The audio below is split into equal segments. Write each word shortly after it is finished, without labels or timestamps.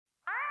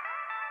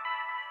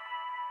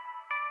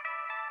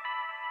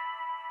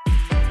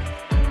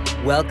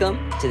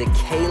Welcome to the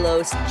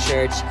Kalos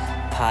Church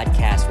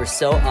podcast. We're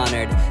so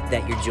honored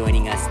that you're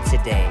joining us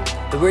today.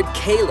 The word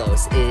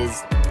kalos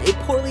is a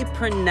poorly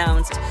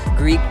pronounced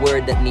Greek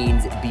word that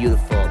means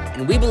beautiful.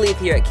 And we believe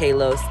here at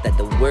Kalos that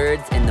the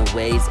words and the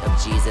ways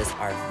of Jesus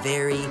are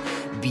very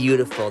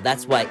beautiful.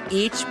 That's why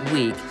each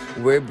week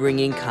we're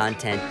bringing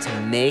content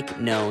to make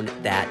known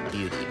that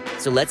beauty.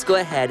 So let's go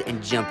ahead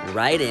and jump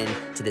right in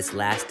to this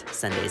last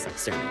Sunday's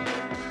sermon.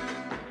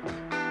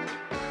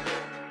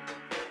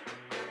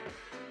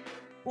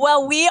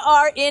 Well, we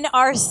are in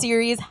our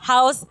series,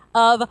 House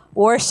of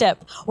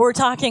Worship. We're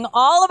talking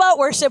all about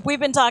worship. We've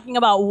been talking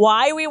about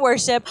why we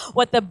worship,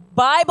 what the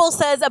Bible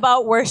says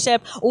about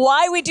worship,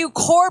 why we do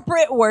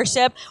corporate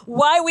worship,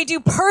 why we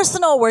do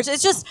personal worship.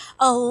 It's just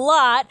a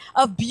lot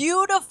of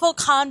beautiful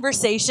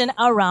conversation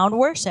around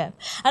worship.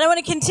 And I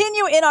want to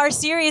continue in our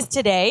series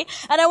today,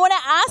 and I want to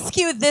ask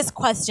you this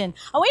question.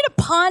 I want you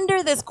to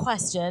ponder this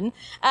question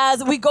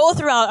as we go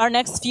throughout our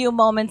next few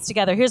moments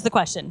together. Here's the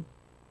question.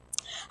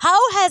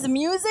 How has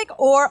music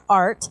or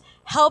art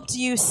helped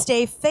you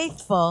stay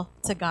faithful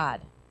to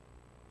God?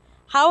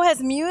 How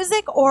has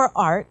music or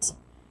art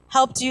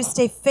helped you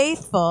stay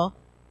faithful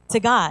to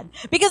God?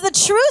 Because the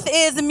truth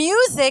is,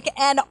 music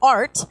and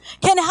art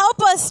can help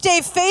us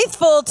stay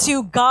faithful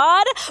to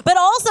God, but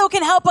also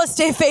can help us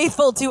stay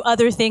faithful to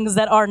other things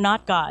that are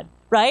not God.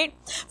 Right?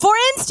 For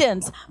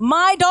instance,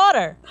 my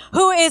daughter,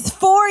 who is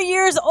 4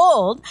 years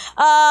old,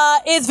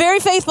 is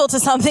very faithful to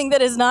something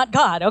that is not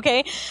God,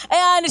 okay?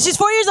 And she's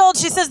 4 years old.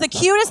 She says the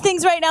cutest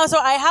things right now. So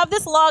I have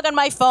this log on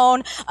my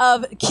phone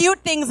of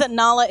cute things that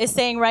Nala is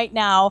saying right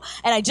now,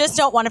 and I just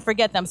don't want to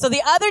forget them. So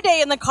the other day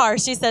in the car,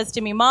 she says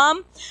to me,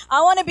 Mom,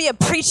 I want to be a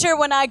preacher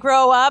when I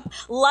grow up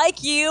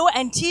like you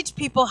and teach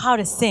people how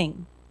to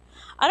sing.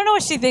 I don't know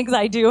what she thinks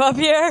I do up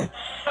here.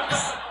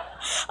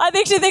 I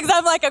think she thinks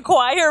I'm like a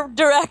choir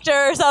director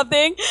or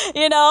something,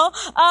 you know.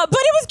 But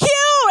it was cute.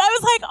 I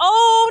was like,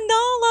 oh,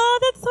 Nala,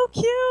 that's so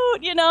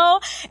cute, you know.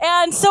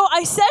 And so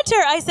I said to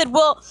her, I said,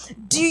 well,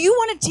 do you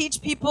want to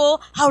teach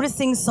people how to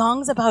sing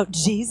songs about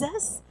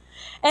Jesus?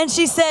 And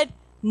she said,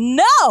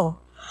 no.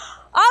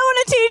 I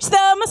want to teach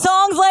them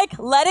songs like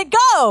Let It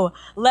Go,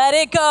 Let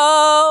It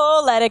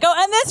Go, Let It Go.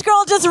 And this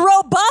girl just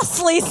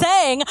robustly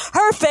sang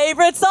her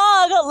favorite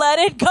song, Let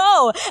It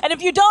Go. And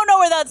if you don't know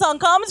where that song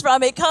comes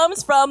from, it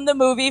comes from the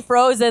movie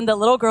Frozen that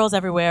little girls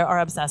everywhere are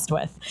obsessed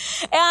with.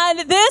 And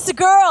this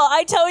girl,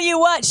 I tell you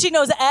what, she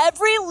knows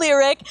every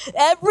lyric,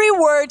 every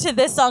word to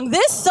this song.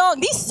 These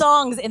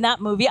songs in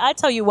that movie, I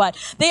tell you what,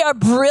 they are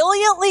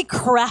brilliantly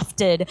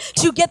crafted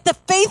to get the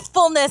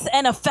faithfulness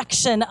and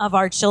affection of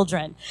our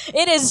children.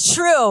 It is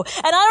true. And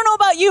I don't know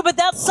about you, but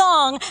that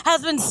song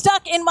has been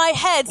stuck in my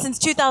head since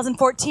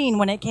 2014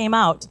 when it came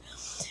out.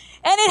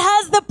 And it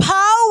has the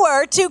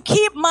power to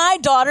keep my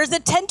daughter's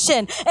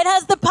attention. It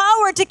has the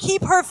power to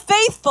keep her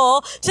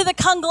faithful to the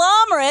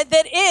conglomerate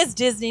that is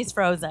Disney's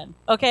Frozen,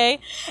 okay?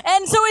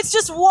 And so it's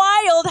just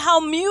wild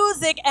how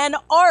music and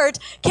art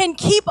can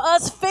keep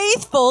us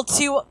faithful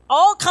to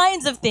all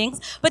kinds of things.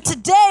 But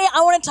today,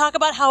 I want to talk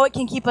about how it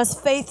can keep us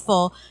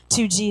faithful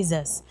to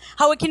Jesus,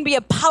 how it can be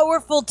a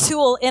powerful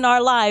tool in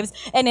our lives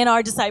and in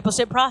our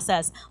discipleship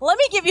process. Let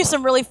me give you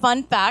some really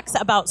fun facts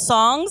about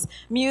songs,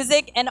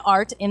 music, and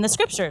art in the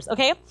scriptures.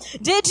 Okay,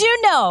 did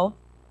you know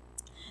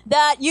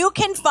that you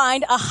can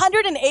find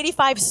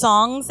 185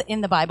 songs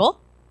in the Bible?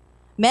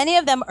 Many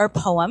of them are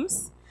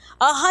poems.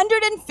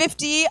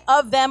 150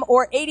 of them,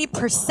 or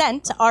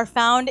 80%, are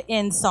found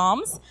in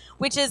Psalms,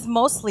 which is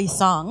mostly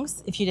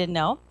songs, if you didn't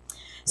know.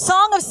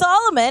 Song of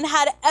Solomon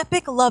had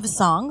epic love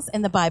songs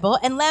in the Bible,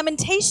 and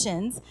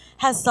Lamentations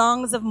has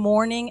songs of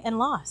mourning and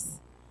loss.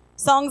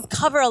 Songs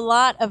cover a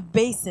lot of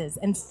bases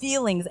and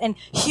feelings and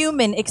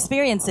human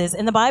experiences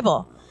in the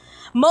Bible.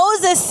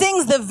 Moses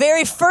sings the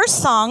very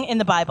first song in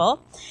the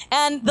Bible,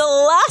 and the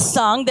last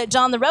song that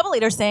John the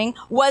Revelator sang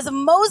was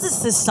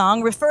Moses'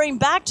 song, referring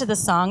back to the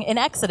song in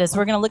Exodus.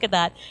 We're going to look at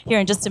that here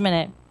in just a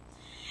minute.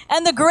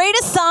 And the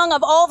greatest song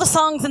of all the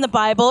songs in the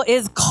Bible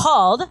is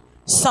called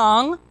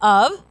Song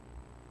of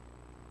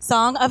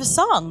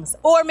Songs,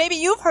 or maybe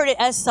you've heard it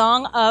as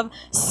Song of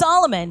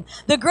Solomon,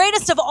 the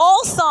greatest of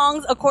all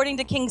songs according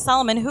to King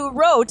Solomon, who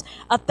wrote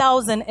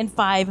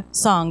 1,005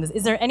 songs.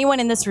 Is there anyone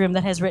in this room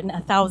that has written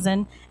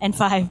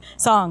 1,005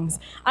 songs?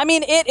 I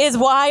mean, it is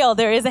wild.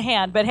 There is a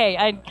hand, but hey,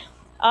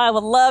 I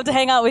would love to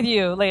hang out with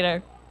you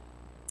later.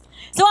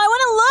 So I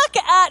want to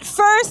look at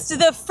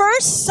the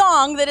first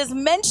song that is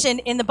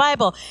mentioned in the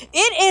Bible.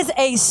 It is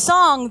a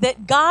song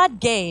that God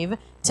gave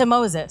to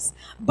Moses,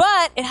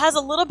 but it has a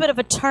little bit of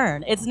a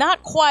turn. It's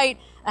not quite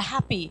a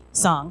happy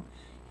song.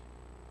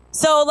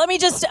 So let me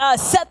just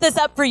set this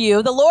up for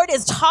you. The Lord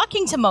is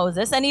talking to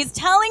Moses, and he's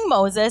telling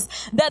Moses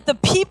that the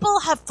people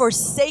have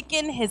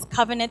forsaken his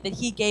covenant that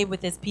he gave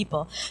with his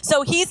people.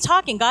 So he's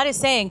talking. God is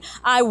saying,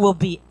 I will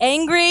be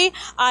angry.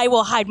 I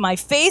will hide my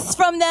face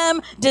from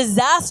them.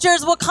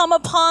 Disasters will come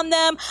upon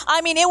them.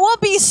 I mean, it will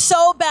be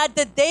so bad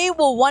that they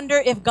will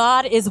wonder if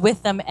God is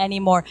with them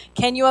anymore.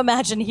 Can you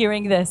imagine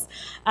hearing this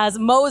as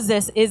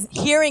Moses is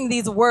hearing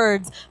these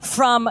words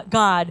from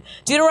God?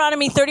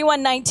 Deuteronomy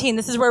 31:19.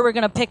 This is where we're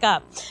going to pick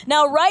up.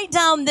 Now write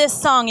down this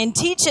song and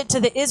teach it to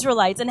the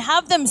Israelites and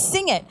have them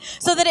sing it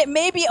so that it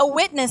may be a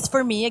witness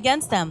for me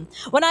against them.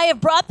 When I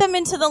have brought them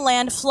into the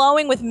land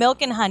flowing with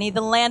milk and honey, the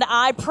land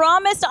I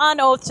promised on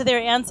oath to their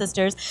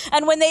ancestors,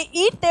 and when they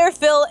eat their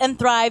fill and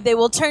thrive, they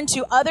will turn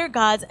to other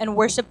gods and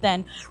worship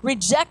them,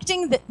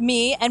 rejecting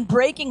me and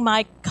breaking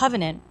my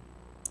covenant.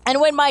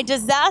 And when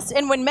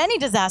many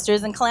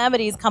disasters and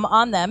calamities come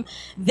on them,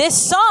 this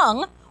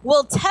song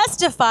will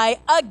testify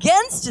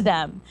against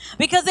them,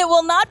 because it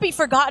will not be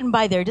forgotten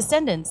by their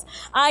descendants.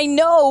 I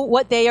know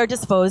what they are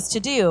disposed to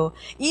do.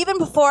 Even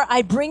before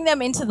I bring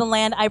them into the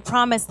land, I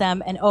promised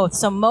them an oath.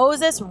 So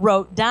Moses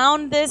wrote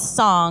down this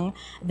song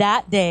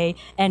that day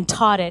and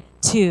taught it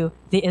to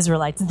the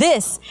Israelites.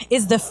 This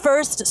is the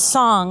first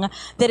song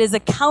that is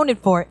accounted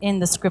for in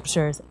the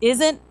scriptures.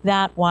 Isn't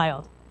that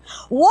wild?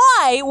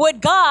 Why would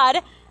God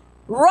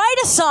write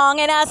a song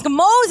and ask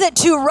Moses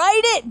to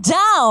write it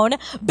down,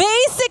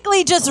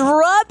 basically just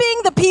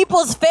rubbing the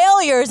people's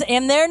failures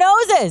in their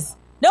noses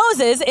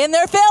in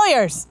their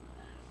failures?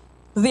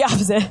 The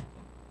opposite.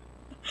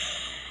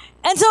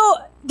 And so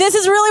this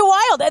is really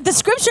wild. The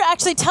scripture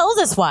actually tells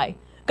us why.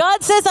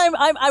 God says,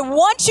 I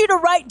want you to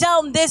write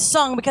down this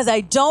song because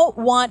I don't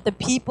want the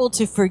people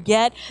to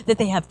forget that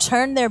they have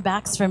turned their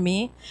backs from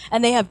me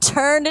and they have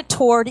turned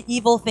toward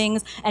evil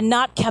things and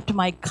not kept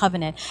my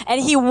covenant.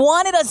 And he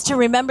wanted us to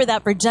remember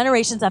that for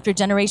generations after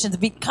generations,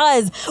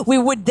 because we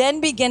would then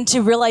begin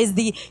to realize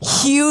the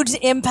huge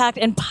impact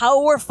and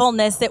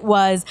powerfulness it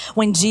was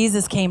when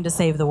Jesus came to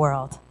save the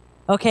world.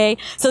 Okay,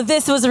 so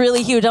this was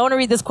really huge. I want to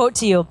read this quote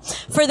to you.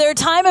 For their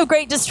time of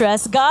great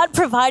distress, God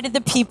provided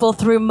the people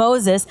through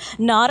Moses,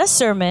 not a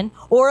sermon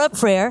or a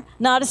prayer,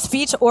 not a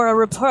speech or a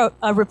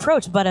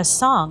reproach, but a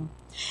song.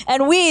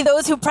 And we,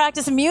 those who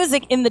practice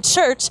music in the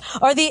church,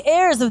 are the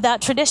heirs of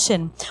that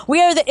tradition.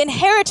 We are the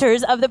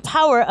inheritors of the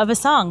power of a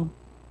song.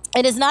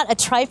 It is not a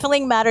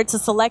trifling matter to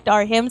select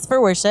our hymns for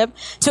worship,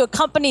 to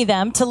accompany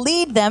them, to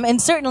lead them,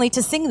 and certainly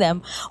to sing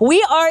them.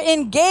 We are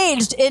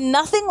engaged in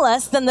nothing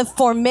less than the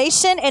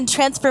formation and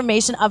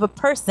transformation of a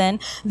person,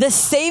 the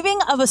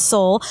saving of a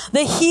soul,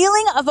 the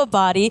healing of a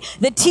body,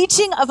 the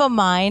teaching of a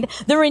mind,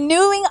 the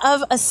renewing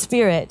of a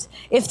spirit.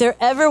 If there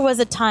ever was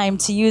a time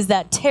to use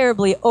that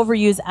terribly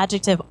overused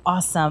adjective,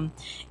 awesome,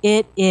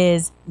 it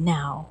is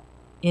now.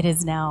 It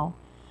is now.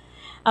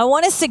 I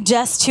want to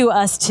suggest to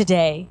us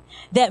today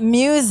that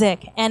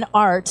music and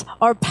art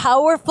are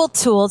powerful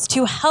tools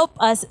to help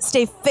us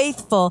stay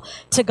faithful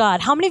to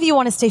God. How many of you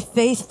want to stay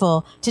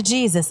faithful to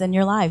Jesus in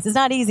your lives? It's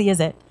not easy, is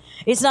it?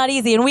 It's not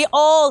easy. And we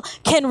all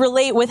can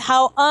relate with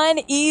how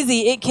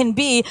uneasy it can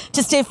be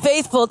to stay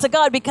faithful to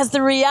God, because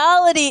the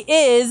reality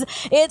is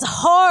it's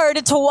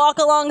hard to walk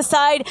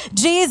alongside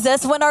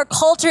Jesus when our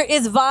culture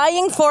is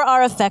vying for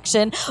our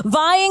affection,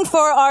 vying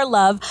for our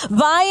love,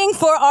 vying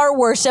for our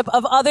worship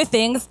of other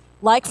things,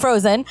 like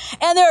Frozen.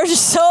 And there are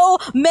so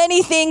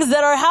many things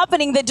that are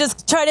happening that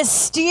just try to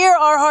steer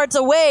our hearts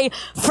away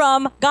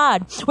from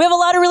God. We have a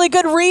lot of really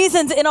good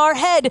reasons in our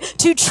head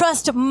to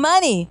trust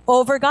money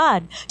over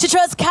God, to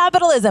trust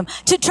capitalism,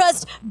 to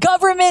trust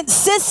government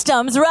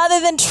systems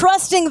rather than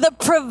trusting the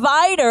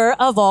provider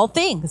of all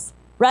things.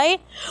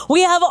 Right?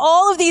 We have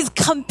all of these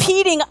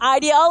competing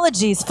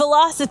ideologies,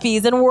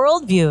 philosophies, and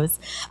worldviews.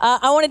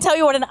 I want to tell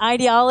you what an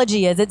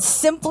ideology is. It's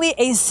simply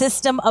a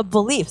system of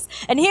beliefs.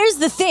 And here's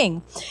the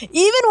thing.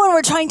 Even when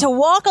we're trying to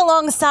walk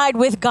alongside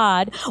with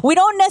God, we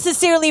don't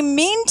necessarily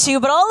mean to,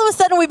 but all of a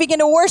sudden we begin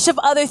to worship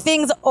other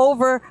things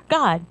over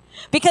God.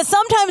 Because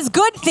sometimes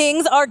good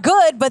things are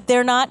good, but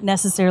they're not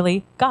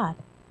necessarily God.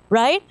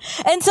 Right?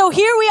 And so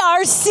here we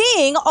are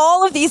seeing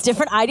all of these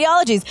different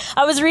ideologies.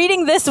 I was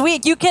reading this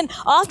week, you can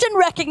often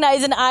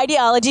recognize an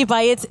ideology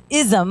by its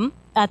ism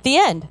at the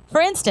end.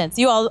 For instance,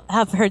 you all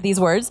have heard these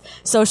words: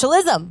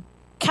 socialism,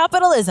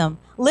 capitalism,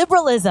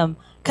 liberalism,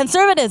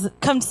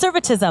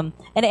 conservatism,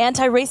 and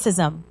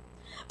anti-racism.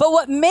 But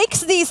what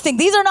makes these things,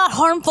 these are not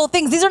harmful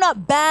things, these are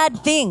not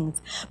bad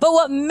things. But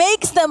what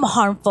makes them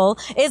harmful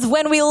is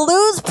when we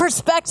lose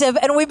perspective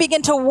and we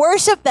begin to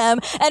worship them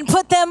and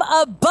put them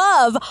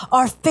above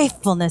our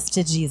faithfulness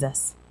to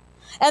Jesus.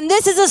 And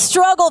this is a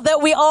struggle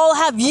that we all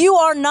have. You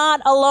are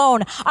not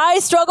alone. I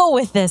struggle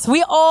with this.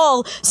 We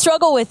all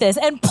struggle with this.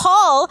 And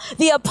Paul,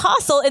 the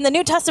apostle in the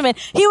New Testament,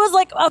 he was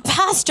like a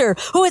pastor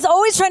who is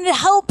always trying to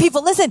help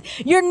people. Listen,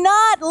 you're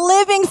not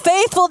living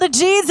faithful to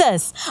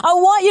Jesus. I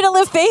want you to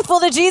live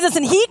faithful to Jesus.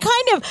 And he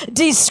kind of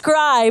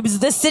describes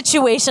the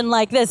situation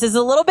like this. It's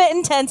a little bit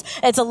intense.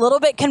 It's a little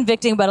bit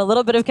convicting, but a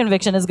little bit of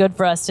conviction is good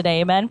for us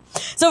today. Amen.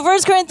 So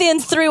 1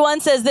 Corinthians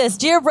 3:1 says this,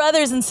 "Dear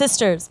brothers and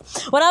sisters,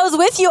 when I was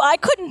with you, I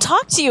couldn't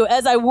talk to you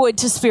as I would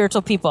to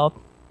spiritual people.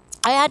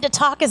 I had to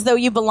talk as though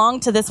you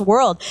belonged to this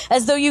world,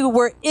 as though you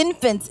were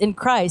infants in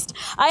Christ.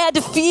 I had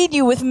to feed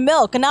you with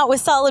milk and not with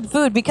solid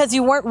food because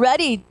you weren't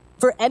ready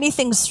for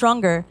anything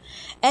stronger.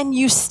 And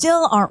you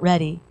still aren't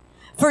ready.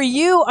 For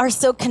you are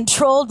still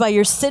controlled by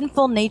your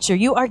sinful nature.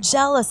 You are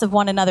jealous of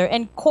one another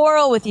and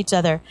quarrel with each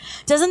other.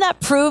 Doesn't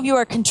that prove you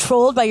are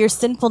controlled by your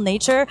sinful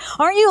nature?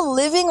 Aren't you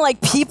living like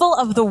people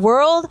of the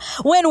world?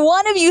 When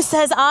one of you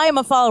says, I am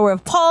a follower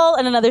of Paul,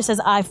 and another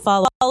says, I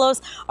follow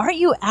Apollos, aren't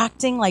you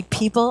acting like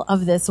people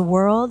of this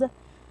world?"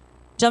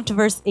 Jump to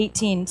verse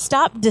 18.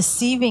 "Stop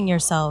deceiving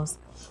yourselves.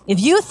 If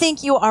you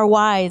think you are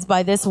wise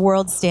by this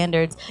world's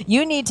standards,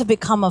 you need to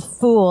become a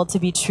fool to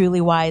be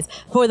truly wise.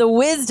 For the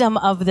wisdom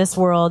of this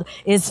world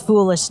is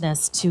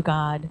foolishness to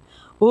God."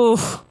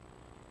 Oof,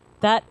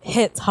 that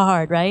hits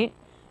hard, right?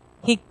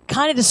 He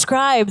kind of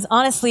describes,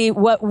 honestly,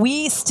 what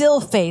we still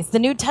face. The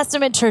New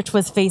Testament church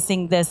was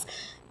facing this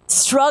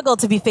struggle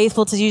to be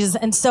faithful to Jesus,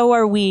 and so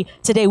are we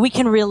today. We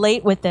can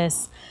relate with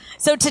this.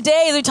 So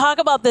today, as we talk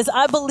about this,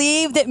 I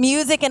believe that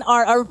music and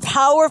art are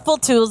powerful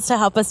tools to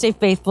help us stay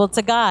faithful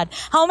to God.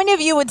 How many of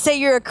you would say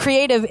you're a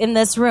creative in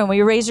this room? Will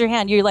you raise your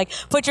hand? You like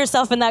put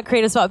yourself in that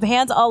creative spot.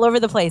 Hands all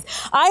over the place.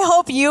 I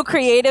hope you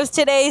creatives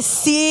today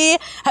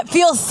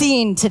feel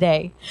seen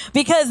today,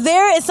 because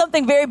there is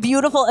something very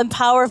beautiful and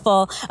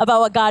powerful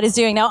about what God is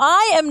doing. Now,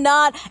 I am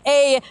not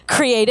a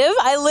creative.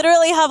 I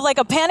literally have like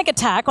a panic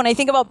attack when I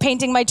think about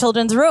painting my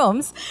children's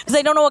rooms because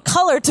I don't know what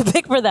color to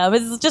pick for them.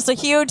 It's just a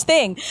huge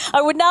thing.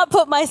 I would not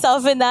put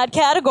myself in that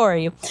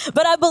category.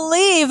 But I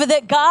believe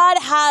that God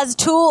has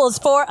tools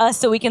for us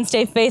so we can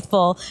stay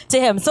faithful to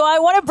him. So I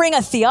want to bring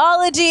a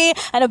theology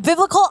and a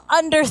biblical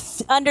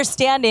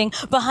understanding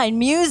behind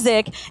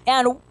music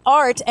and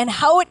art and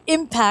how it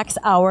impacts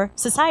our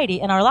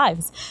society and our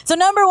lives. So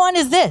number one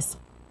is this: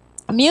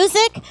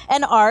 music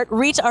and art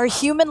reach our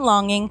human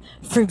longing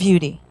for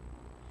beauty.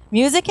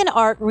 Music and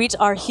art reach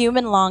our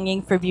human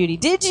longing for beauty.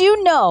 Did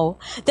you know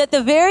that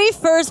the very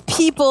first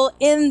people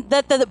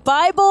that the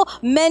Bible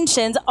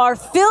mentions are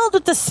filled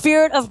with the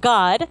Spirit of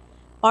God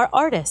are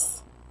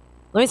artists?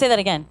 Let me say that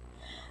again.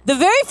 The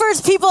very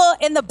first people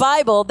in the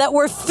Bible that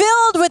were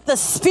filled with the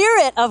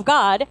Spirit of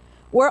God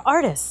were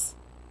artists.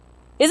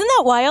 Isn't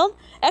that wild?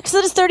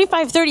 Exodus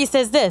 35:30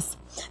 says this: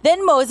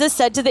 "Then Moses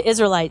said to the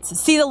Israelites,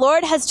 'See, the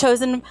Lord has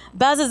chosen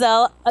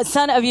Bezalel, a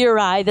son of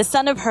Uri, the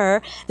son of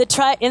Hur,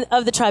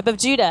 of the tribe of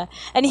Judah.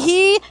 And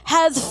he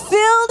has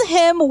filled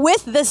him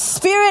with the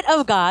Spirit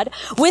of God,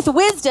 with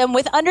wisdom,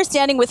 with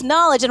understanding, with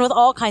knowledge, and with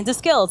all kinds of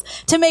skills,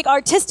 to make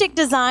artistic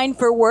design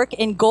for work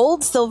in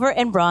gold, silver,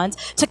 and bronze,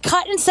 to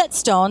cut and set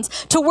stones,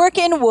 to work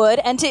in wood,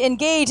 and to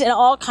engage in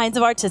all kinds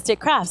of artistic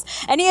crafts.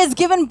 And he has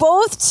given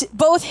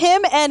both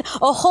him and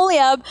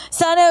Oholiab,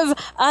 son of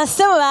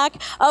Ahisamach,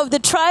 of the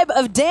tribe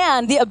of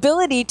Dan, the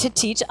ability to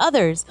teach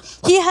others.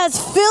 He has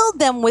filled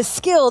them with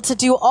skill to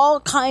do all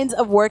kinds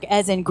of work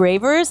as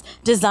engravers,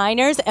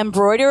 designers,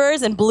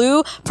 embroiderers, and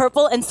blue,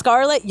 purple, and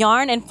scarlet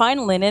yarn and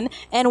fine linen,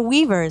 and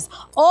weavers,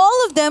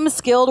 all of them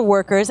skilled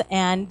workers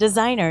and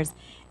designers.'"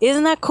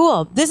 Isn't that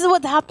cool? This is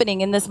what's happening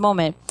in this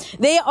moment.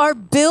 They are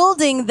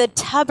building the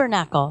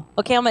tabernacle.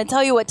 Okay, I'm going to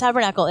tell you what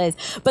tabernacle is.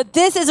 But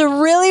this is a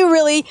really,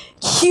 really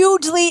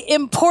hugely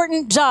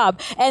important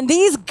job. And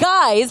these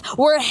guys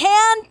were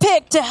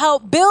handpicked to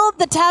help build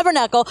the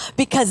tabernacle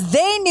because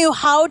they knew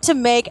how to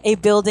make a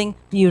building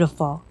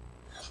beautiful.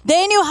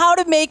 They knew how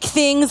to make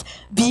things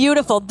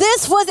beautiful.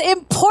 This was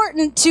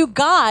important to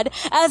God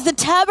as the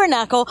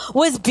tabernacle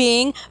was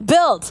being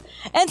built.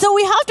 And so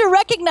we have to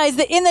recognize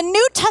that in the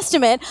New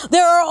Testament,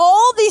 there are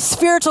all these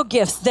spiritual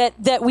gifts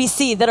that we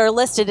see that are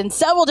listed in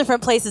several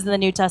different places in the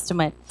New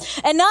Testament.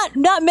 And not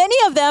many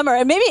of them,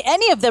 or maybe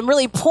any of them,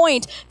 really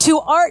point to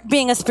art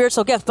being a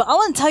spiritual gift. But I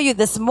want to tell you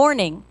this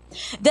morning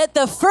that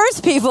the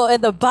first people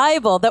in the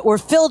Bible that were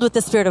filled with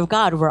the Spirit of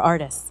God were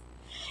artists.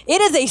 It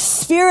is a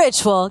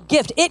spiritual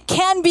gift. It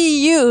can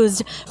be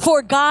used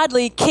for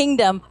godly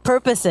kingdom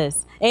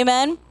purposes.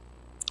 Amen?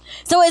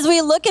 So as we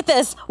look at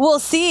this, we'll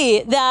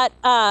see that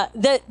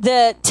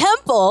the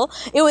temple,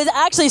 it was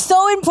actually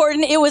so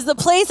important. It was the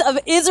place of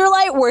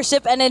Israelite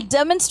worship, and it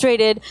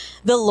demonstrated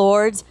the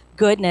Lord's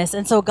goodness.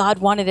 And so God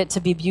wanted it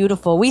to be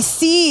beautiful. We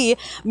see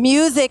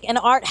music and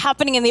art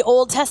happening in the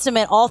Old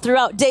Testament all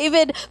throughout.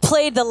 David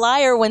played the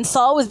lyre when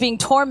Saul was being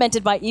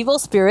tormented by evil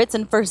spirits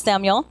in 1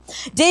 Samuel.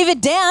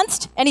 David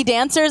danced. Any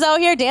dancers out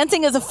here?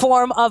 Dancing is a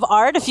form of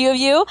art, a few of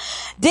you.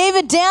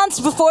 David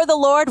danced before the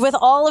Lord with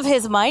all of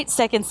his might,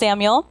 2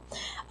 Samuel.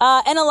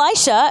 And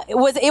Elisha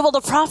was able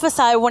to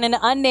prophesy when an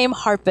unnamed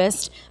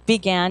harpist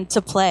began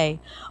to play.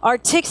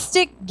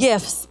 Artistic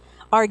gifts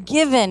are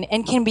given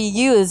and can be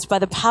used by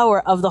the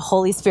power of the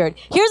Holy Spirit.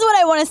 Here's what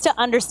I want us to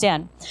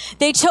understand.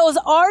 They chose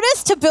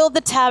artists to build the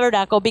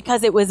tabernacle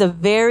because it was a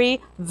very,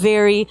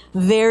 very,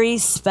 very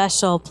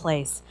special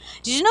place.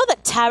 Did you know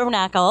that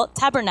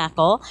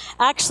tabernacle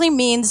actually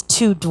means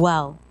to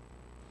dwell?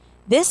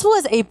 This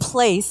was a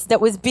place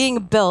that was being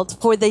built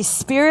for the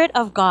Spirit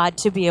of God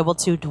to be able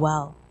to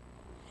dwell.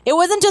 It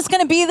wasn't just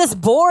going to be this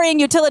boring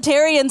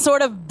utilitarian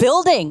sort of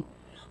building.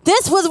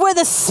 This was where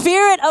the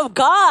Spirit of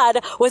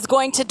God was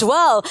going to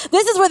dwell.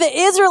 This is where the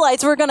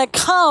Israelites were going to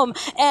come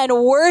and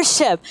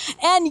worship.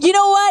 And you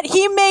know what?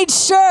 He made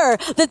sure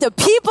that the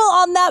people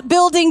on that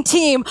building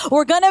team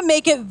were going to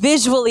make it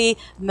visually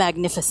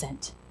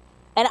magnificent.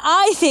 And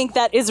I think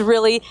that is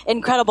really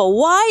incredible.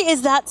 Why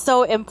is that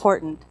so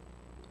important?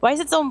 Why is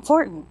it so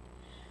important?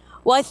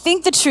 Well, I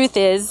think the truth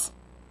is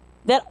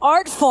that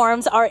art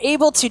forms are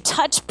able to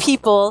touch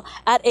people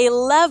at a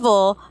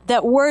level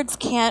that words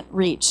can't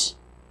reach.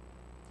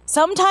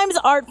 Sometimes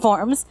art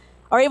forms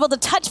are able to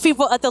touch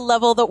people at the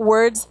level that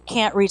words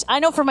can't reach. I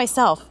know for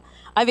myself,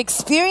 I've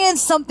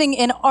experienced something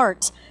in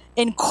art,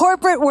 in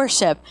corporate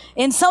worship,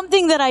 in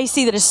something that I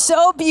see that is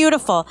so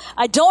beautiful.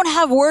 I don't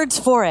have words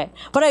for it,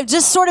 but I've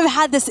just sort of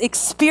had this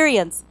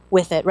experience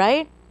with it,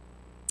 right?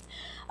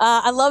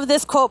 I love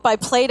this quote by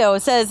Plato. It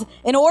says,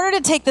 in order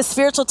to take the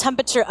spiritual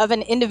temperature of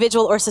an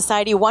individual or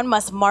society, one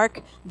must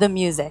mark the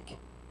music.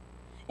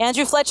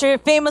 Andrew Fletcher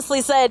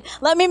famously said,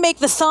 let me make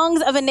the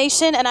songs of a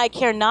nation, and I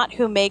care not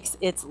who makes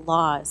its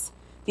laws.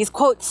 These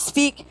quotes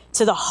speak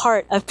to the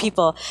heart of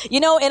people.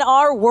 You know, in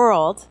our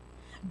world,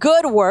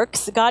 good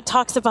works, God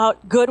talks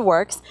about good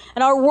works,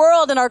 and our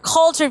world and our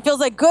culture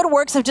feels like good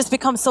works have just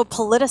become so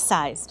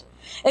politicized.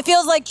 It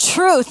feels like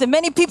truth, and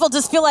many people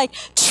just feel like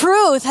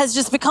truth has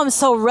just become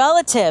so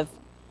relative.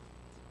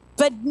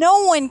 But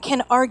no one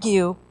can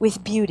argue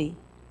with beauty.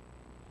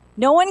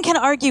 No one can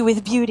argue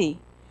with beauty.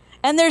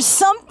 And there's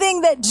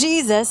something that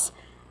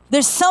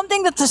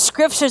the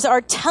scriptures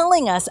are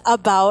telling us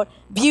about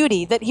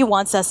beauty that he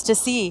wants us to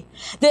see.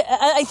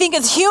 I think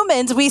as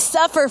humans, we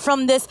suffer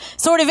from this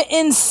sort of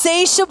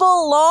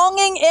insatiable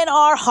longing in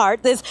our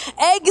heart, this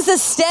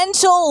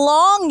existential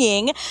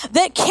longing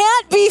that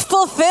can't be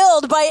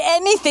fulfilled by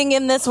anything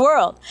in this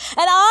world.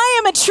 And I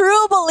am a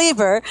true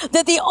believer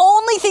that the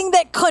only thing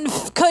that could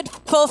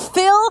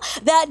fulfill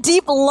that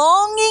deep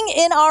longing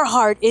in our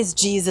heart is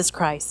Jesus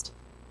Christ.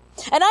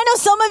 And I know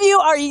some of you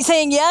are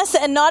saying yes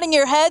and nodding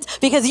your heads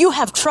because you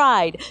have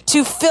tried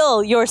to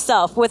fill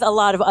yourself with a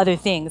lot of other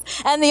things.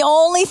 And the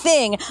only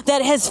thing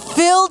that has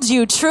filled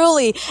you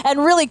truly and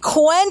really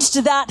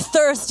quenched that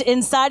thirst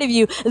inside of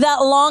you, that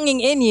longing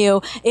in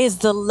you, is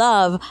the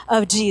love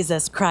of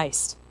Jesus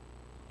Christ.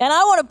 And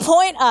I want to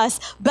point us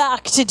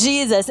back to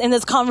Jesus in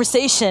this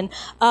conversation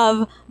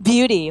of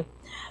beauty.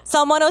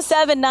 Psalm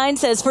 107:9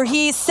 says, for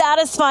he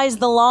satisfies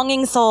the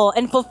longing soul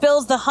and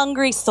fulfills the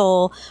hungry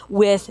soul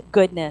with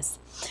goodness.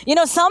 You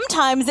know,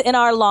 sometimes in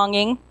our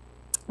longing,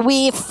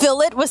 we fill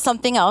it with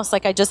something else,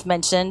 like I just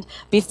mentioned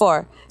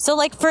before. So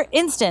like, for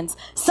instance,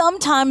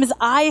 sometimes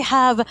I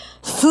have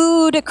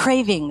food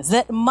cravings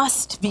that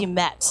must be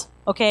met.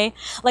 Okay?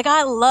 Like,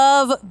 I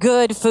love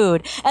good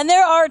food. And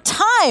there are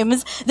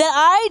times that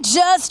I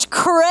just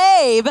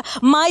crave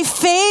my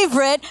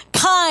favorite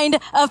kind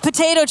of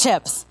potato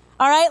chips.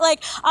 All right,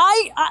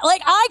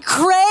 I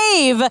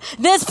crave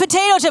this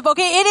potato chip.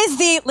 Okay, it is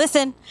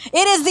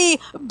the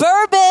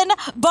bourbon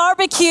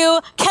barbecue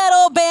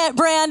kettle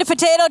brand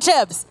potato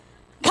chips.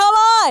 Come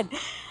on.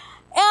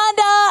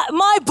 And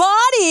my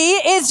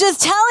body is just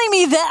telling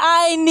me that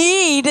I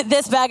need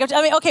this bag of,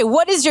 okay,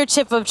 what is your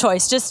chip of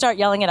choice? Just start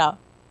yelling it out.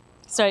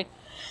 Sorry.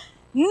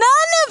 None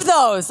of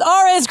those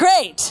are as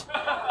great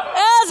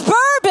as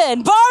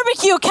bourbon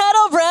barbecue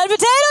kettle brand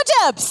potato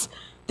chips.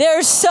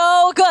 They're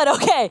so good,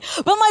 okay.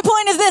 But my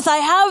point is this, I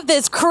have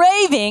this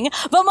craving,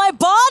 but my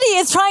body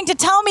is trying to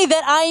tell me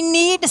that I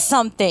need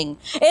something.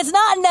 It's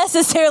not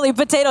necessarily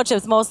potato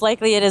chips. Most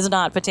likely it is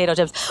not potato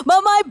chips.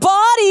 But my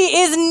body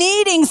is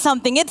needing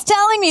something. It's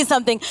telling me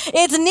something.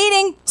 It's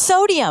needing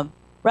sodium,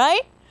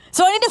 right?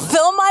 So I need to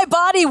fill my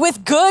body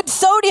with good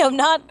sodium,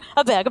 not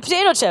a bag of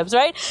potato chips,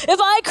 right? If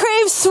I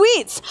crave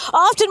sweets,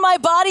 often my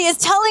body is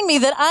telling me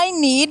that I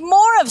need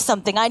more of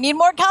something. I need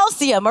more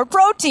calcium or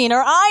protein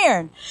or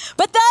iron.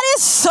 But that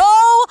is so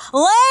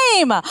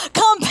lame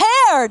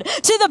compared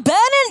to the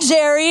Ben &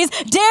 Jerry's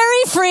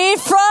dairy-free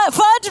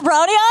fudge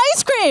brownie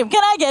ice cream.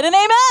 Can I get an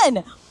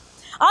amen?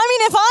 I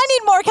mean, if I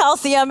need more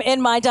calcium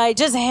in my diet,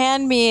 just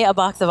hand me a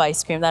box of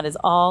ice cream. That is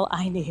all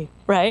I need,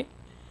 right?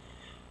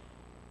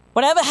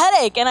 When I have a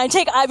headache and I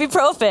take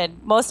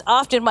ibuprofen, most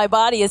often my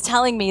body is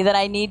telling me that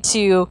I need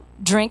to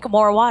drink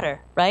more water,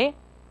 right?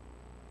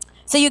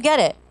 So you get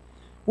it.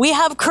 We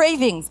have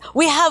cravings.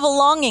 We have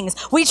longings.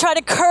 We try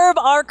to curb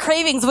our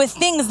cravings with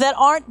things that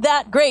aren't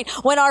that great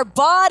when our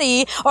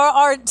body or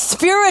our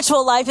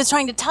spiritual life is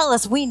trying to tell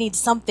us we need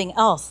something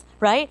else,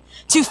 right?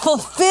 To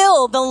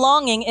fulfill the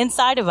longing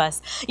inside of us.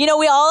 You know,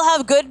 we all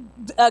have good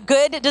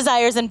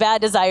desires and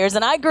bad desires.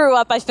 And I grew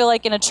up, I feel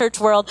like, in a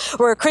church world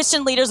where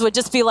Christian leaders would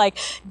just be like,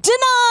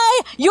 deny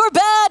your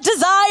bad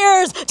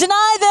desires,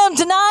 deny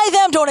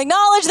them, don't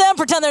acknowledge them,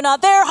 pretend they're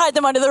not there, hide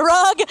them under the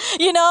rug,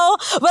 you know?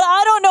 But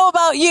I don't know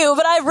about you,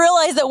 but I've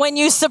realized that when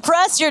you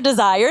suppress your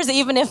desires,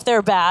 even if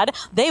they're bad,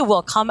 they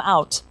will come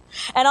out.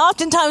 And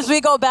oftentimes we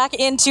go back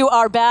into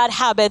our bad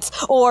habits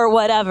or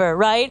whatever,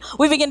 right?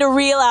 We begin to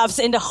relapse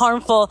into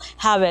harmful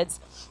habits.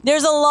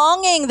 There's a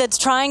longing that's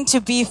trying to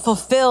be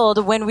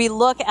fulfilled when we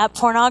look at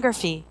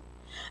pornography.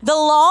 The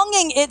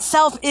longing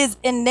itself is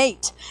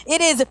innate. It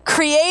is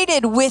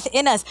created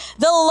within us.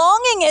 The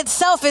longing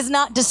itself is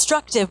not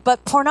destructive,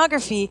 but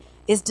pornography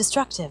is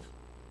destructive.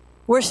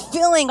 We're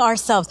filling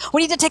ourselves.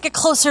 We need to take a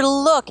closer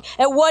look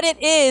at what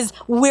it is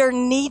we're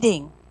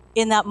needing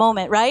in that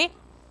moment, right?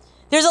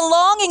 There's a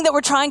longing that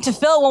we're trying to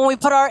fill when we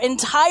put our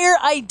entire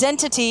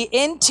identity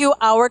into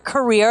our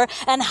career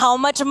and how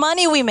much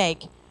money we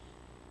make.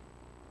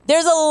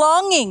 There's a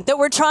longing that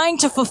we're trying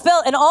to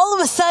fulfill. And all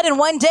of a sudden,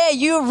 one day,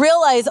 you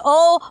realize,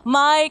 oh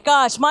my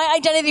gosh, my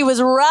identity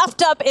was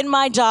wrapped up in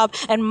my job,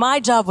 and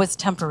my job was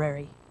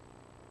temporary.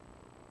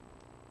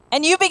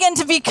 And you begin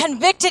to be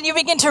convicted. You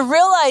begin to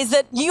realize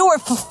that you are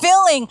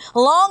fulfilling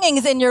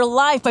longings in your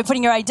life by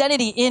putting your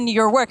identity in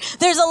your work.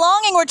 There's a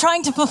longing we're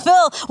trying to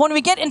fulfill when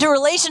we get into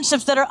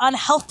relationships that are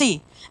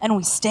unhealthy, and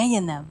we stay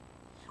in them.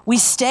 We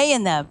stay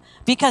in them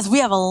because we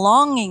have a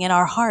longing in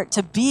our heart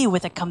to be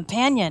with a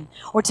companion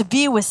or to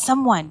be with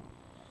someone.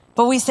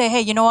 But we say,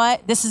 hey, you know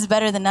what? This is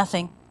better than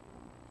nothing.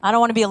 I don't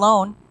want to be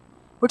alone.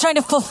 We're trying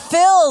to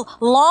fulfill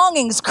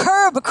longings,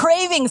 curb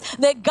cravings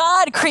that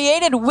God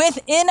created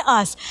within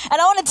us. And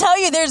I want to tell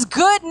you, there's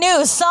good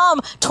news.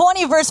 Psalm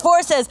 20 verse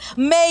 4 says,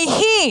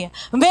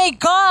 may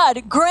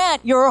God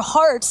grant your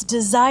heart's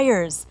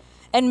desires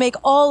and make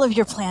all of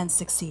your plans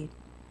succeed.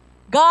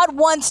 God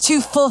wants to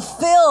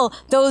fulfill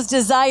those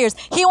desires.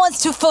 He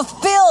wants to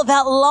fulfill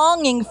that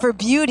longing for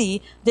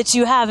beauty that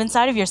you have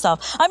inside of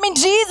yourself. I mean,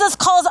 Jesus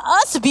calls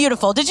us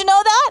beautiful. Did you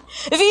know that?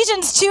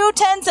 Ephesians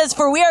 2:10 says,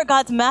 for we are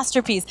God's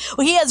masterpiece.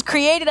 He has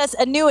created us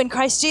anew in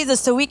Christ Jesus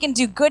so we can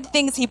do good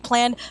things he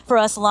planned for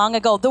us long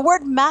ago. The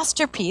word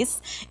masterpiece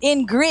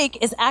in Greek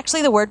is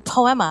actually the word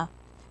poema.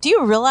 Do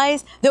you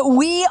realize that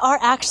we are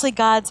actually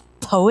God's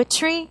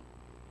poetry?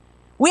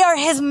 We are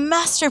his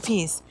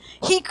masterpiece.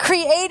 He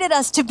created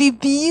us to be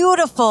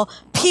beautiful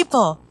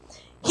people.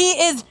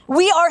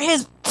 We are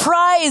his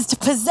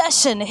prized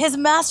possession, his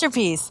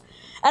masterpiece.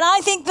 And I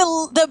think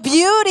the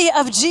beauty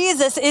of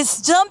Jesus is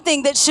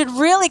something that should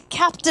really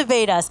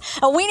captivate us.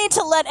 And we need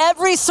to let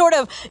every sort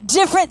of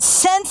different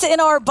sense in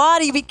our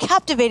body be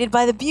captivated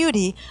by the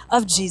beauty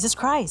of Jesus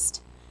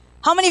Christ.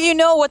 How many of you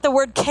know what the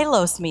word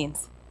kalos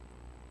means?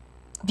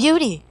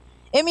 Beauty.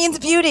 It means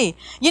beauty.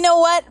 You know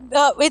what?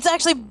 It's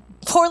actually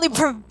poorly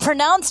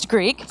pronounced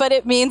Greek, but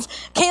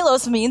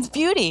kalos means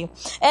beauty.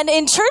 And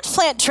in church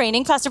plant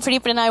training, Pastor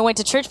Pradeep and I went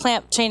to church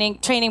plant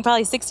training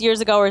probably 6 years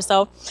ago or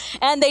so.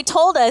 And they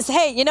told us,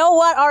 hey, you know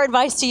what? Our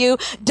advice to you,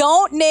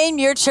 don't name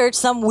your church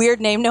some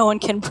weird name no one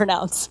can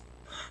pronounce.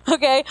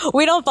 Okay?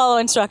 We don't follow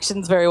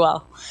instructions very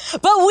well.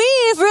 But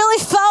we've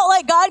really felt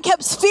like God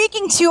kept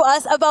speaking to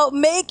us about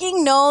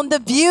making known the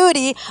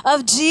beauty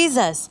of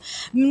Jesus.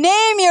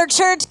 Name your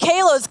church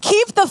Kalos.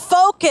 Keep the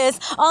focus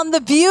on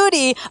the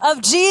beauty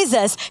of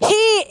Jesus. He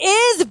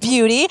is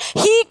beauty.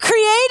 He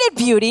created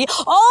beauty.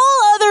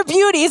 All other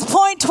beauties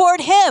point toward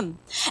him.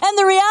 And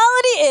the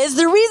reality is,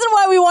 the reason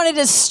why we wanted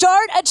to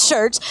start a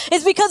church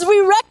is because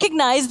we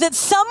recognize that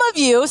some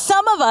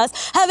of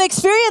us have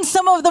experienced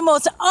some of the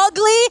most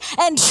ugly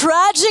and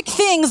tragic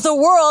things the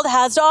world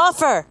has to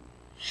offer.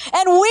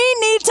 And we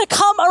need to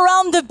come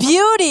around the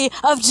beauty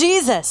of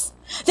Jesus.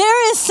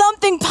 There is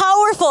something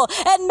powerful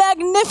and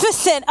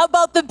magnificent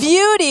about the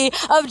beauty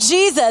of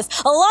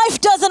Jesus. Life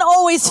doesn't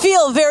always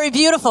feel very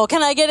beautiful.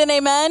 Can I get an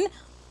amen?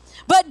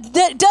 But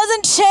that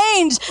doesn't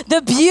change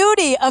the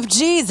beauty of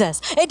Jesus.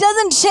 It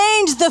doesn't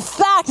change the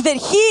fact that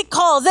he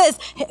calls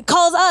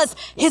us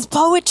his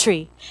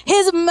poetry,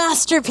 his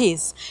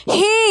masterpiece.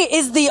 He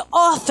is the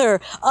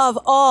author of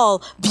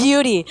all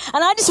beauty.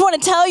 And I just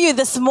want to tell you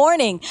this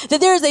morning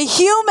that there's a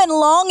human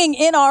longing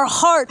in our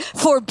heart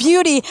for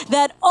beauty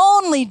that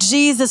only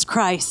Jesus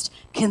Christ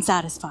can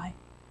satisfy.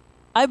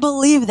 I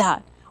believe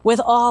that with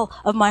all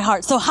of my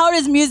heart. So how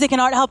does music and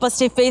art help us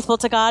stay faithful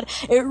to God?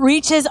 It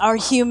reaches our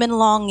human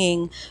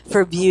longing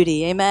for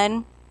beauty.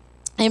 Amen?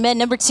 Amen.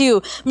 Number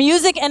 2,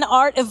 music and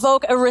art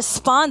evoke a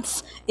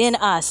response in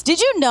us.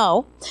 Did you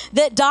know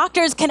that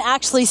doctors can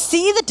actually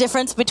see the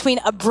difference between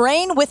a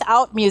brain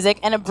without music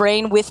and a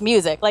brain with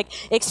music, like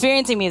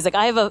experiencing music?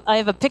 I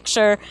have a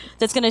picture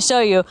that's going to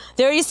show you.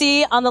 There you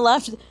see on the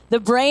left, the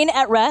brain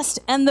at rest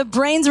and the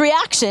brain's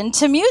reaction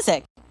to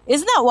music.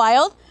 Isn't that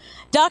wild?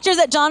 Doctors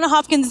at Johns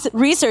Hopkins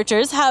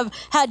researchers have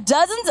had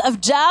dozens of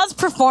jazz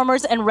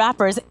performers and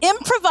rappers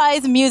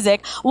improvise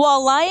music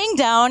while lying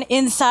down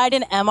inside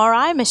an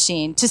MRI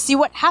machine to see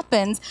what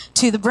happens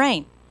to the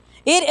brain.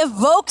 It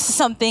evokes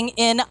something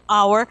in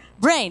our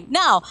brain.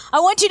 Now, I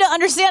want you to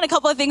understand a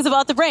couple of things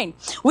about the brain.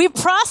 We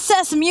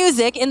process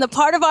music in the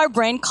part of our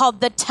brain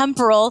called the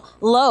temporal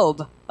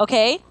lobe,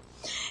 okay?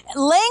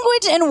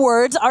 Language and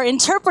words are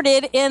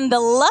interpreted in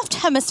the left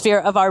hemisphere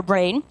of our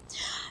brain.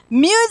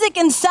 Music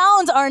and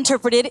sounds are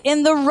interpreted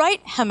in the right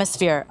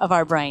hemisphere of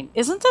our brain.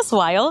 Isn't this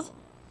wild?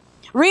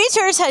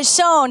 Research has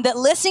shown that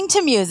listening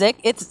to music,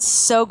 it's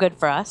so good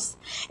for us.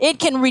 It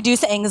can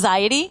reduce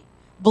anxiety,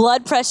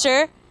 blood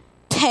pressure,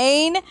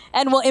 pain,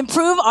 and will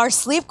improve our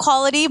sleep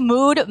quality,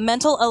 mood,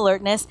 mental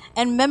alertness,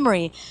 and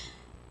memory.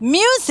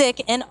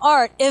 Music and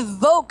art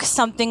evoke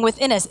something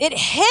within us. It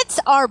hits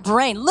our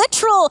brain.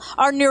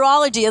 Our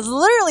neurology is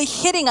literally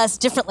hitting us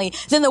differently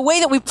than the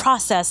way that we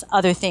process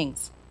other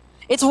things.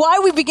 It's why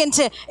we begin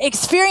to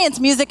experience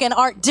music and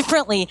art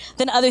differently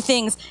than other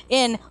things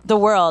in the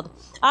world.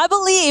 I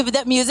believe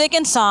that music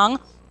and song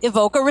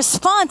evoke a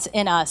response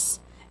in us.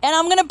 And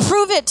I'm going to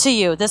prove it to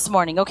you this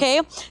morning,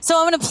 okay? So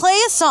I'm going to play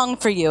a song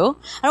for you.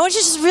 And I want you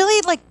to just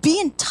really be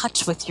in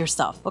touch with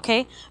yourself,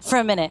 okay? For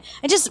a minute.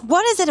 And just,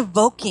 what is it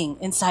evoking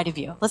inside of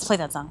you? Let's play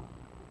that song.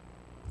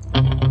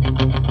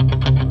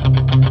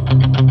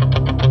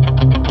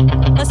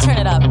 Let's turn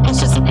it up. Let's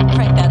just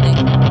crank that thing.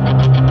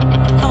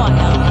 Come on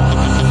now.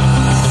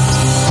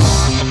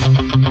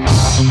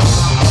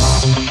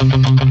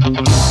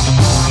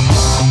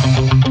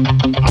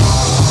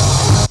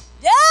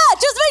 Yeah, it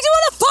just makes you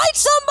want to fight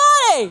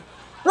somebody,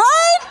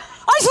 right?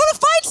 I just want to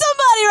fight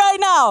somebody right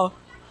now.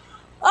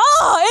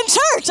 Oh, in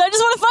church, I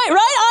just want to fight,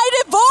 right?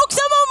 I'd evoke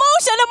some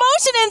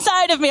emotion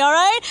inside of me, all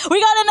right? We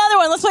got another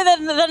one. Let's play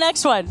the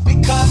next one.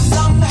 Because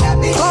I'm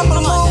happy. Clap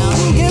along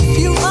if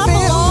you Clap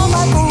feel along.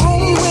 like a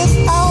room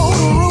without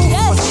a roof.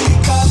 Yes.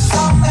 Because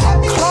I'm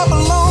happy. Clap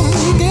along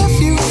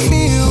if you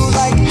feel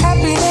like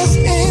happiness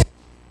is.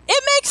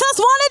 It makes us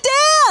want to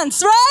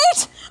dance,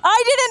 right?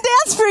 I didn't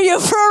dance for you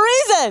for a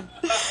reason.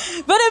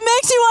 But it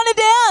makes you want to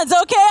dance,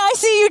 okay? I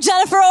see you,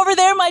 Jennifer, over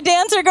there, my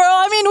dancer girl.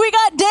 I mean, we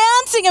got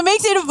dancing.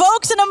 It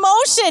evokes an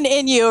emotion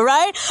in you,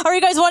 right? Or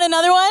you guys want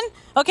another one?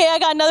 Okay, I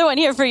got another one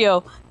here for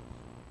you.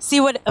 See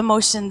what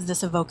emotions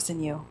this evokes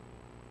in you.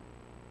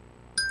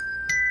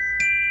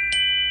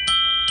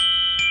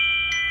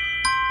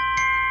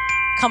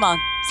 Come on,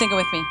 sing it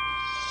with me.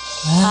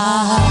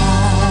 I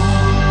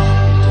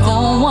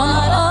don't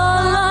want a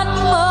lot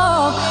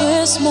for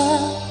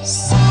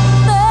Christmas.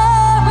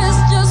 There is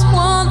just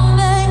one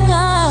thing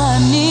I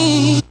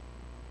need.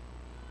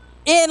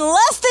 In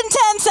less than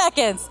 10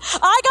 seconds,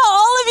 I got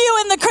all of you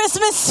in the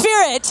Christmas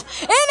spirit.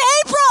 In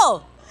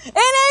April,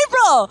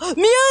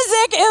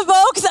 music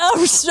evokes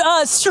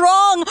a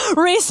strong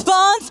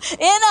response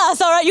in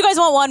us. All right, you guys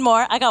want one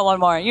more? I got one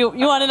more. You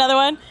want another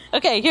one?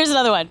 Okay, here's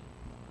another one.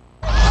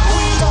 We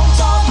don't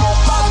talk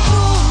about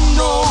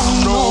Bruno,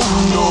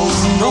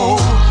 no.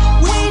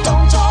 We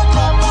don't talk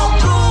about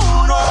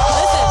Bruno.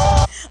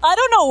 Listen, I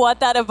don't know what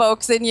that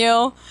evokes in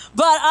you,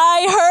 but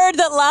I heard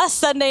that last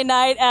Sunday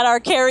night at our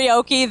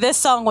karaoke, this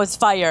song was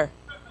fire.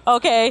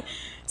 Okay?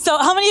 So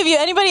how many of you,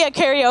 anybody at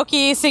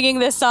karaoke singing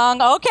this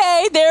song?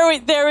 Okay,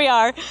 there we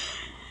are.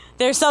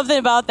 There's something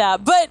about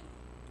that. But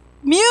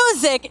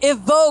music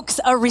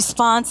evokes a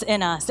response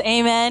in us.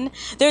 Amen.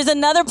 There's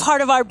another part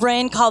of our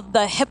brain called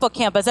the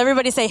hippocampus.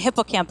 Everybody say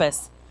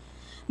hippocampus.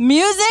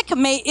 Music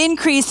may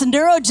increase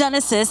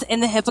neurogenesis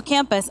in the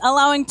hippocampus,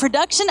 allowing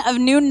production of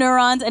new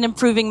neurons and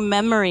improving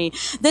memory.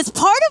 This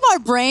part of our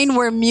brain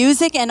where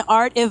music and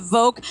art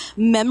evoke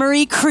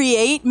memory,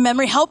 create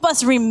memory, help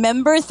us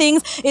remember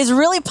things is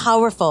really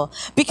powerful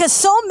because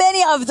so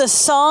many of the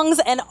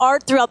songs and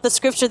art throughout the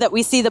scripture that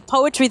we see, the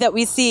poetry that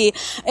we see,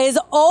 is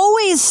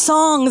always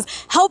songs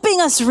helping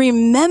us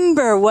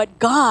remember what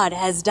God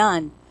has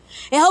done.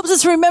 It helps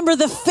us remember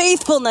the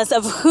faithfulness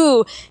of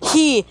who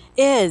He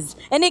is.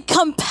 And it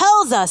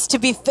compels us to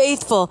be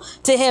faithful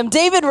to Him.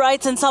 David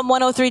writes in Psalm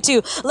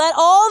 103:2, "Let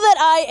all that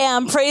I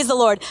am praise the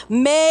Lord.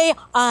 May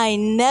I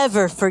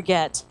never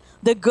forget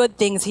the good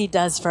things He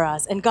does for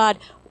us." And God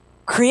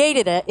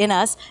created it in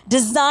us,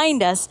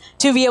 designed us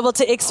to be able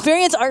to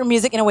experience art and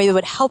music in a way that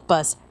would help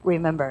us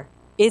remember.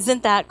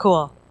 Isn't that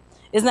cool?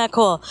 Isn't that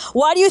cool?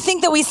 Why do you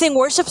think that we sing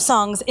worship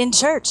songs in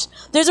church?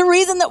 There's a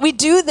reason that we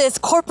do this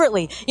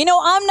corporately. You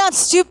know, I'm not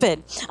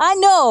stupid. I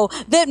know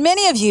that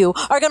many of you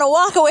are going to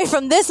walk away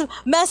from this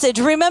message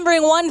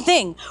remembering one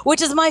thing,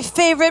 which is my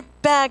favorite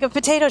bag of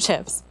potato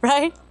chips,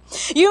 right?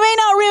 You may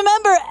not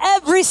remember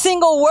every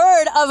single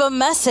word of a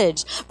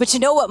message, but you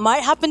know what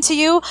might happen to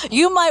you?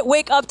 You might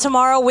wake up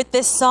tomorrow with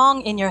this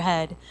song in your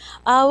head.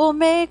 I will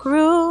make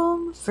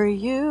room for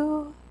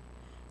you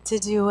to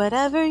do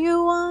whatever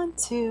you want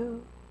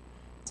to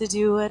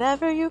do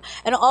whatever you,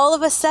 and all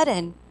of a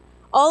sudden,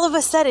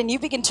 you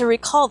begin to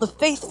recall the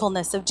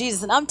faithfulness of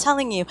Jesus. And I'm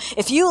telling you,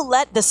 if you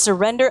let the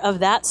surrender of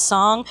that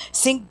song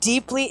sink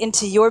deeply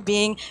into your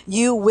being,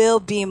 you will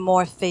be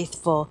more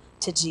faithful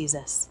to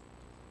Jesus.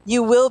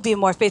 You will be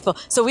more faithful.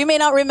 So we may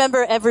not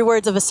remember every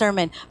word of a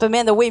sermon, but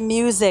man, the way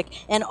music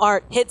and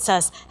art hits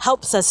us,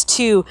 helps us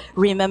to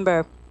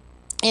remember.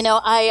 You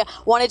know, I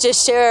want to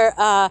just share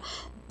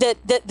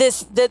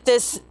this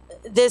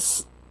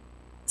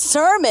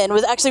sermon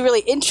was actually really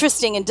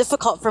interesting and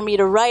difficult for me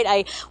to write.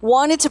 I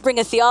wanted to bring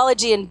a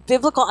theology and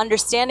biblical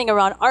understanding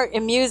around art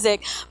and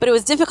music, but it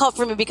was difficult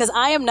for me because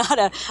I'm not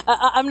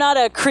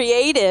a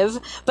creative,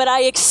 but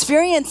I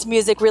experience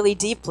music really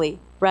deeply.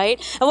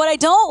 Right? And what I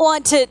don't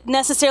want to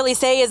necessarily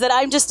say is that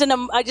I just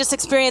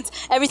experience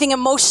everything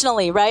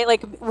emotionally, right?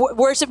 Like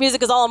worship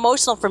music is all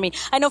emotional for me.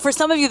 I know for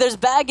some of you there's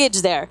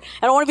baggage there.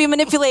 I don't want to be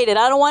manipulated.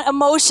 I don't want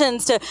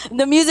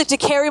the music to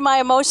carry my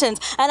emotions.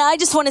 And I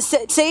just want to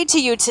say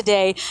to you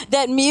today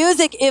that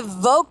music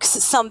evokes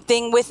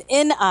something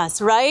within us,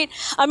 right?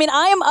 I mean,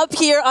 I am up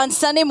here on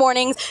Sunday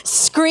mornings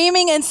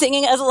screaming and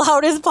singing as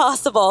loud as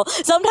possible.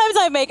 Sometimes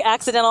I make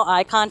accidental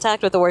eye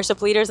contact with the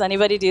worship leaders.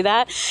 Anybody do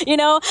that? You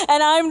know?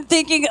 And I'm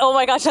thinking, oh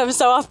my gosh, I'm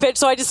so off pitch.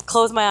 So I just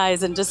close my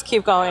eyes and just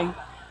keep going.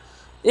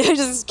 You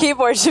just keep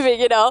worshiping,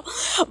 you know.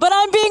 But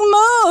I'm being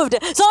moved.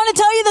 So I want to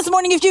tell you this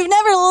morning, if you've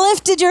never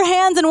lifted your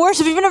hands in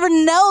worship, if you've never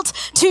knelt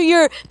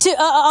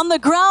on the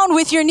ground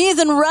with your knees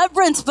in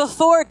reverence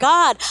before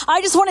God,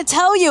 I just want to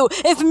tell you,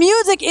 if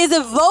music is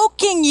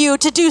evoking you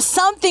to do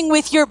something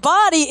with your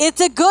body,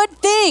 it's a good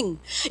thing.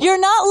 You're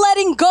not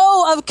letting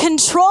go of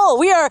control.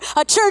 We are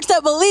a church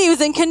that believes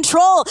in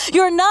control.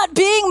 You're not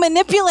being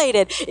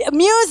manipulated.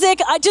 Music,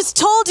 I just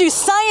told you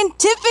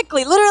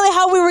scientifically, literally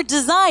how we were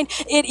designed,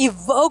 it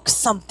evokes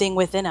something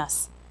within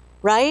us,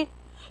 right?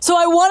 So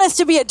I want us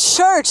to be a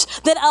church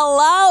that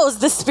allows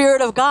the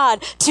Spirit of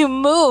God to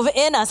move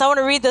in us. I want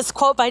to read this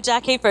quote by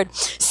Jack Hayford.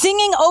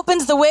 Singing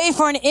opens the way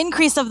for an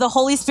increase of the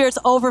Holy Spirit's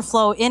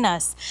overflow in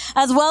us,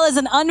 as well as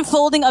an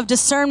unfolding of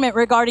discernment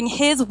regarding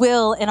His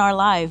will in our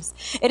lives.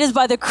 It is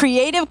by the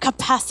creative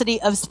capacity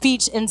of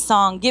speech and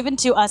song given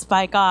to us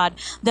by God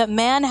that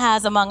man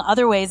has, among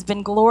other ways,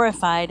 been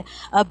glorified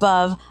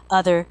above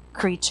other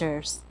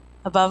creatures.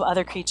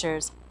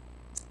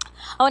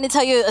 I want to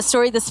tell you a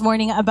story this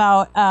morning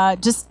about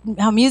just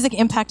how music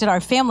impacted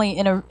our family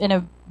in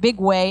a big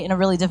way in a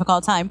really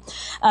difficult time.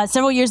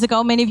 Several years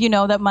ago, many of you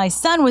know that my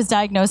son was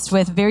diagnosed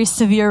with very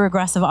severe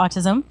regressive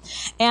autism,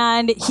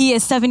 and he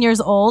is 7 years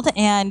old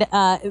and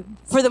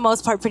for the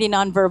most part pretty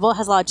nonverbal,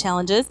 has a lot of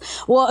challenges.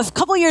 Well, a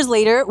couple years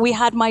later, we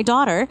had my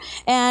daughter,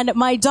 and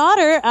my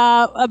daughter,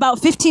 about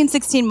 15,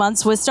 16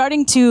 months, was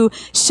starting to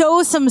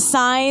show some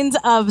signs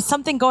of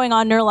something going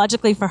on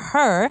neurologically for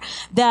her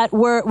that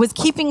was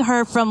keeping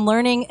her from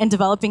learning and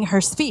developing her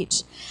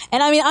speech.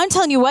 And I mean, I'm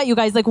telling you what, you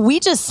guys, like we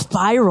just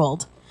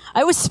spiraled.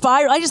 I just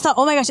thought,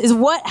 oh my gosh, is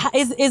what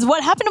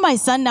happened to my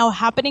son now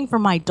happening for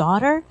my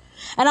daughter?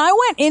 And I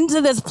went into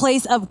this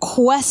place of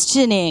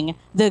questioning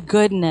the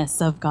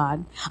goodness of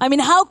God. I mean,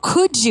 how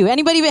could you?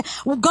 Anybody,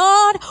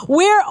 God,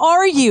 where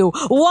are you?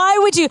 Why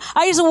would you?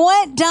 I just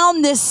went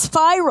down this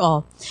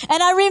spiral.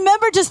 And I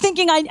remember just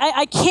thinking,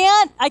 I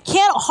can't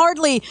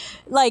hardly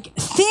like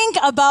think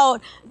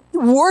about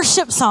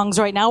worship songs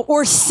right now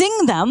or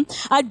sing them.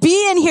 I'd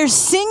be in here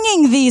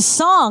singing these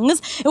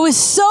songs. It was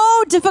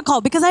so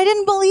difficult because I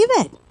didn't believe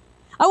it.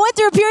 I went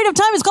through a period of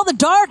time, it's called the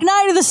dark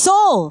night of the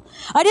soul.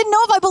 I didn't know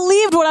if I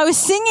believed what I was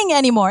singing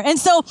anymore. And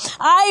so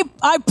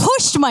I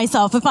pushed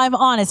myself, if I'm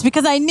honest,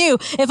 because I knew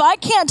if I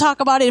can't talk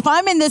about it, if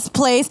I'm in this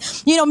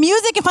place, you know,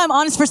 music, if I'm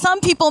honest, for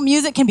some people,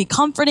 music can be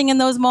comforting in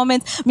those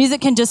moments.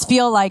 Music can just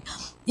feel like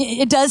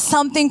it does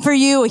something for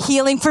you, a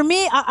healing. For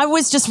me, I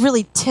was just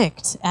really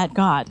ticked at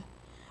God.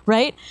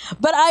 Right?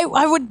 But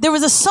there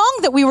was a song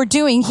that we were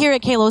doing here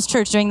at Kalos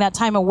Church during that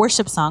time, a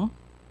worship song.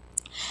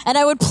 And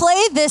I would play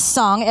this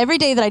song every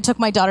day that I took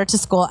my daughter to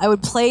school. I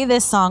would play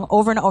this song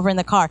over and over in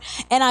the car.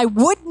 And I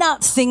would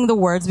not sing the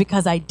words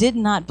because I did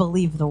not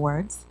believe the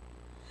words.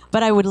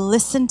 But I would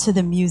listen to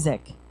the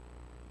music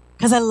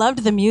because I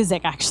loved the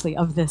music actually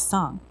of this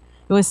song.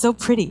 It was so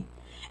pretty.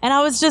 And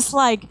I was just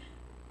like,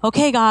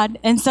 okay, God.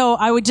 And so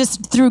I would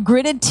just, through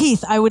gritted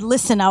teeth, I would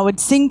listen. I would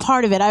sing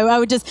part of it. I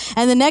would just,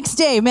 and the next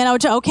day, man, I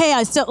would try, okay,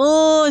 I'm still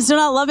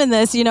not loving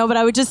this, you know, but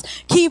I would just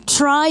keep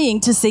trying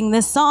to sing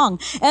this song.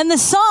 And the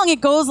song, it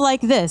goes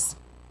like this.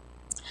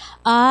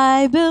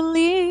 I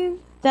believe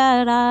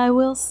that I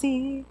will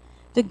see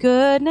the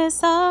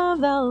goodness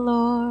of the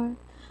Lord.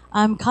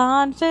 I'm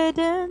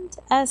confident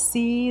as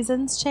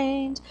seasons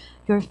change,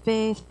 your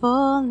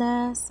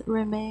faithfulness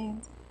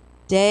remains.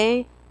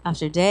 Day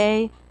after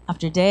day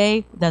after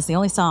day, that's the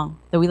only song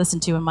that we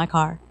listened to in my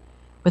car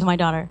with my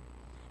daughter.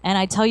 And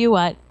I tell you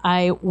what,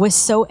 I was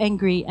so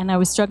angry and I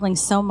was struggling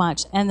so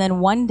much. And then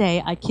one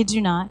day, I kid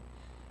you not,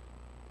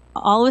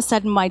 all of a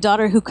sudden, my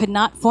daughter, who could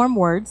not form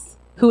words,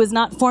 who was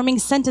not forming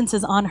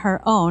sentences on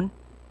her own,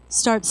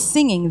 starts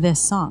singing this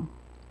song.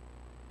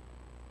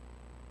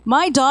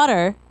 My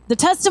daughter, the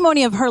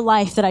testimony of her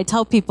life that I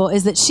tell people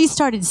is that she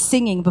started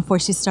singing before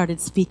she started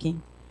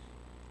speaking.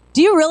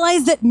 Do you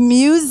realize that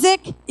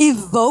music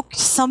evoked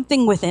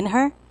something within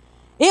her?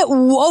 It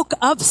woke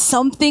up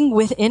something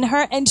within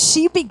her and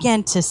she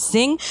began to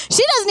sing.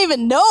 She doesn't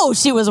even know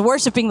she was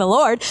worshiping the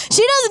Lord.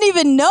 She doesn't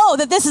even know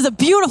that this is a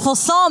beautiful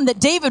psalm that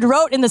David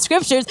wrote in the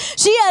scriptures.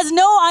 She has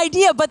no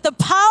idea, but the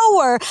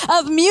power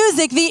of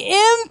music, the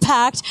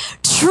impact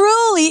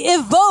truly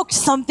evoked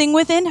something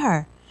within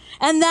her.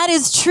 And that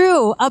is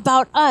true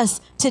about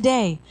us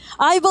today.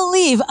 I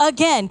believe,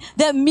 again,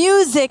 that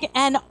music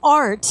and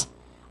art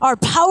are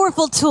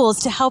powerful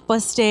tools to help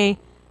us stay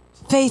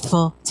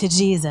faithful to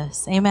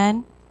Jesus.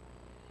 Amen?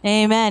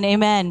 Amen.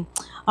 Amen.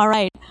 All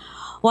right.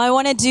 Well, I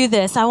want to do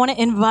this. I want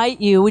to invite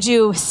you. Would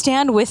you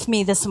stand with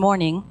me this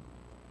morning?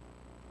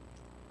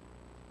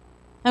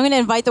 I'm going to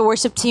invite the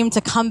worship team to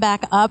come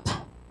back up.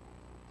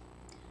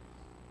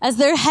 As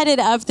they're headed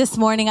up this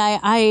morning,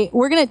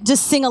 we're going to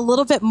just sing a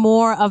little bit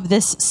more of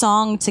this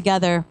song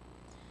together.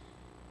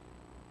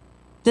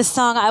 This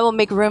song, I Will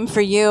Make Room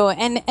for You.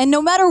 And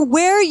no matter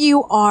where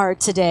you are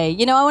today,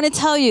 I want to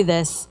tell you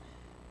this.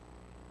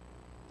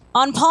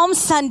 On Palm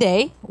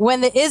Sunday,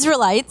 when the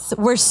Israelites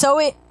were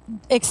so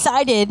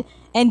excited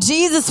and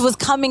Jesus was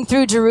coming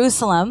through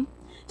Jerusalem,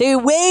 they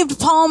waved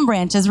palm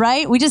branches,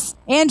 right?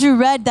 Andrew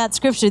read that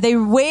scripture. They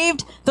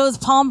waved those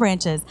palm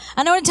branches.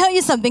 And I want to tell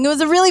you something. It was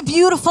a really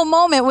beautiful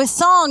moment with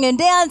song and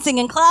dancing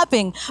and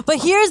clapping.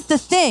 But here's the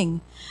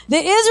thing. The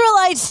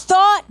Israelites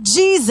thought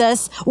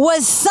Jesus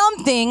was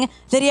something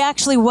that he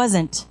actually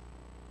wasn't.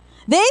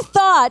 They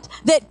thought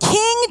that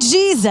King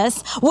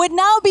Jesus would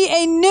now be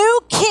a new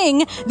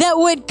king that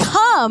would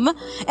come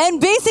and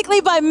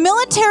basically by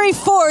military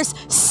force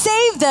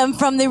save them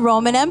from the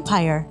Roman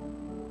Empire.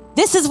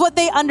 This is what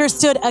they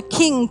understood a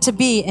king to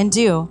be and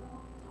do.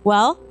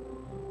 Well,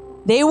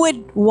 they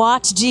would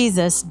watch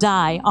Jesus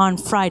die on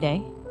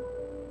Friday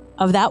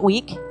of that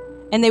week,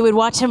 and they would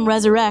watch him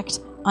resurrect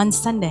on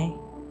Sunday.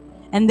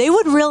 And they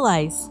would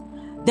realize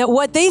that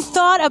what they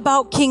thought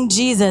about King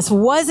Jesus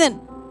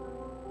wasn't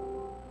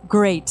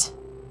great.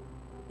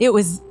 It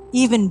was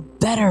even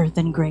better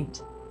than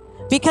great.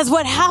 Because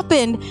what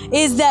happened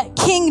is that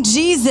King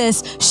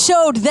Jesus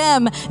showed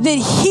them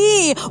that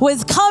he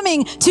was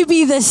coming to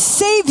be the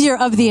savior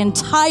of the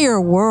entire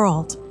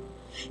world.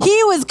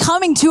 He was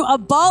coming to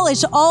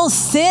abolish all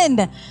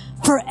sin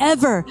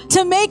forever,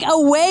 to make a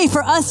way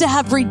for us to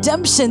have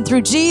redemption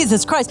through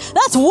Jesus Christ.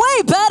 That's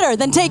way better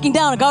than taking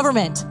down a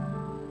government.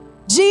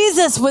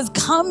 Jesus was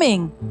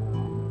coming.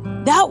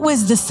 That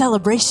was the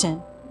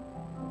celebration.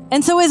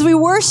 And so as we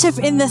worship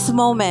in this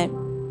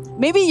moment,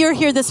 maybe you're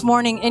here this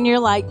morning and you're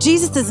like,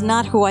 Jesus is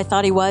not who I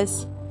thought he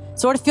was.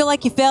 Sort of feel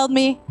like he failed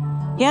me.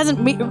 He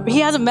hasn't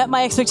met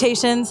my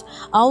expectations.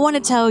 I want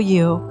to tell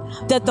you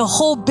that the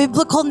whole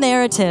biblical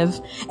narrative,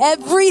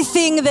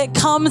 everything that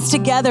comes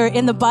together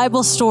in the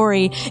Bible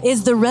story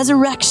is the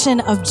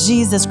resurrection of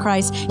Jesus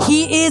Christ.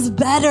 He is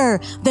better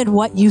than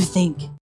what you think.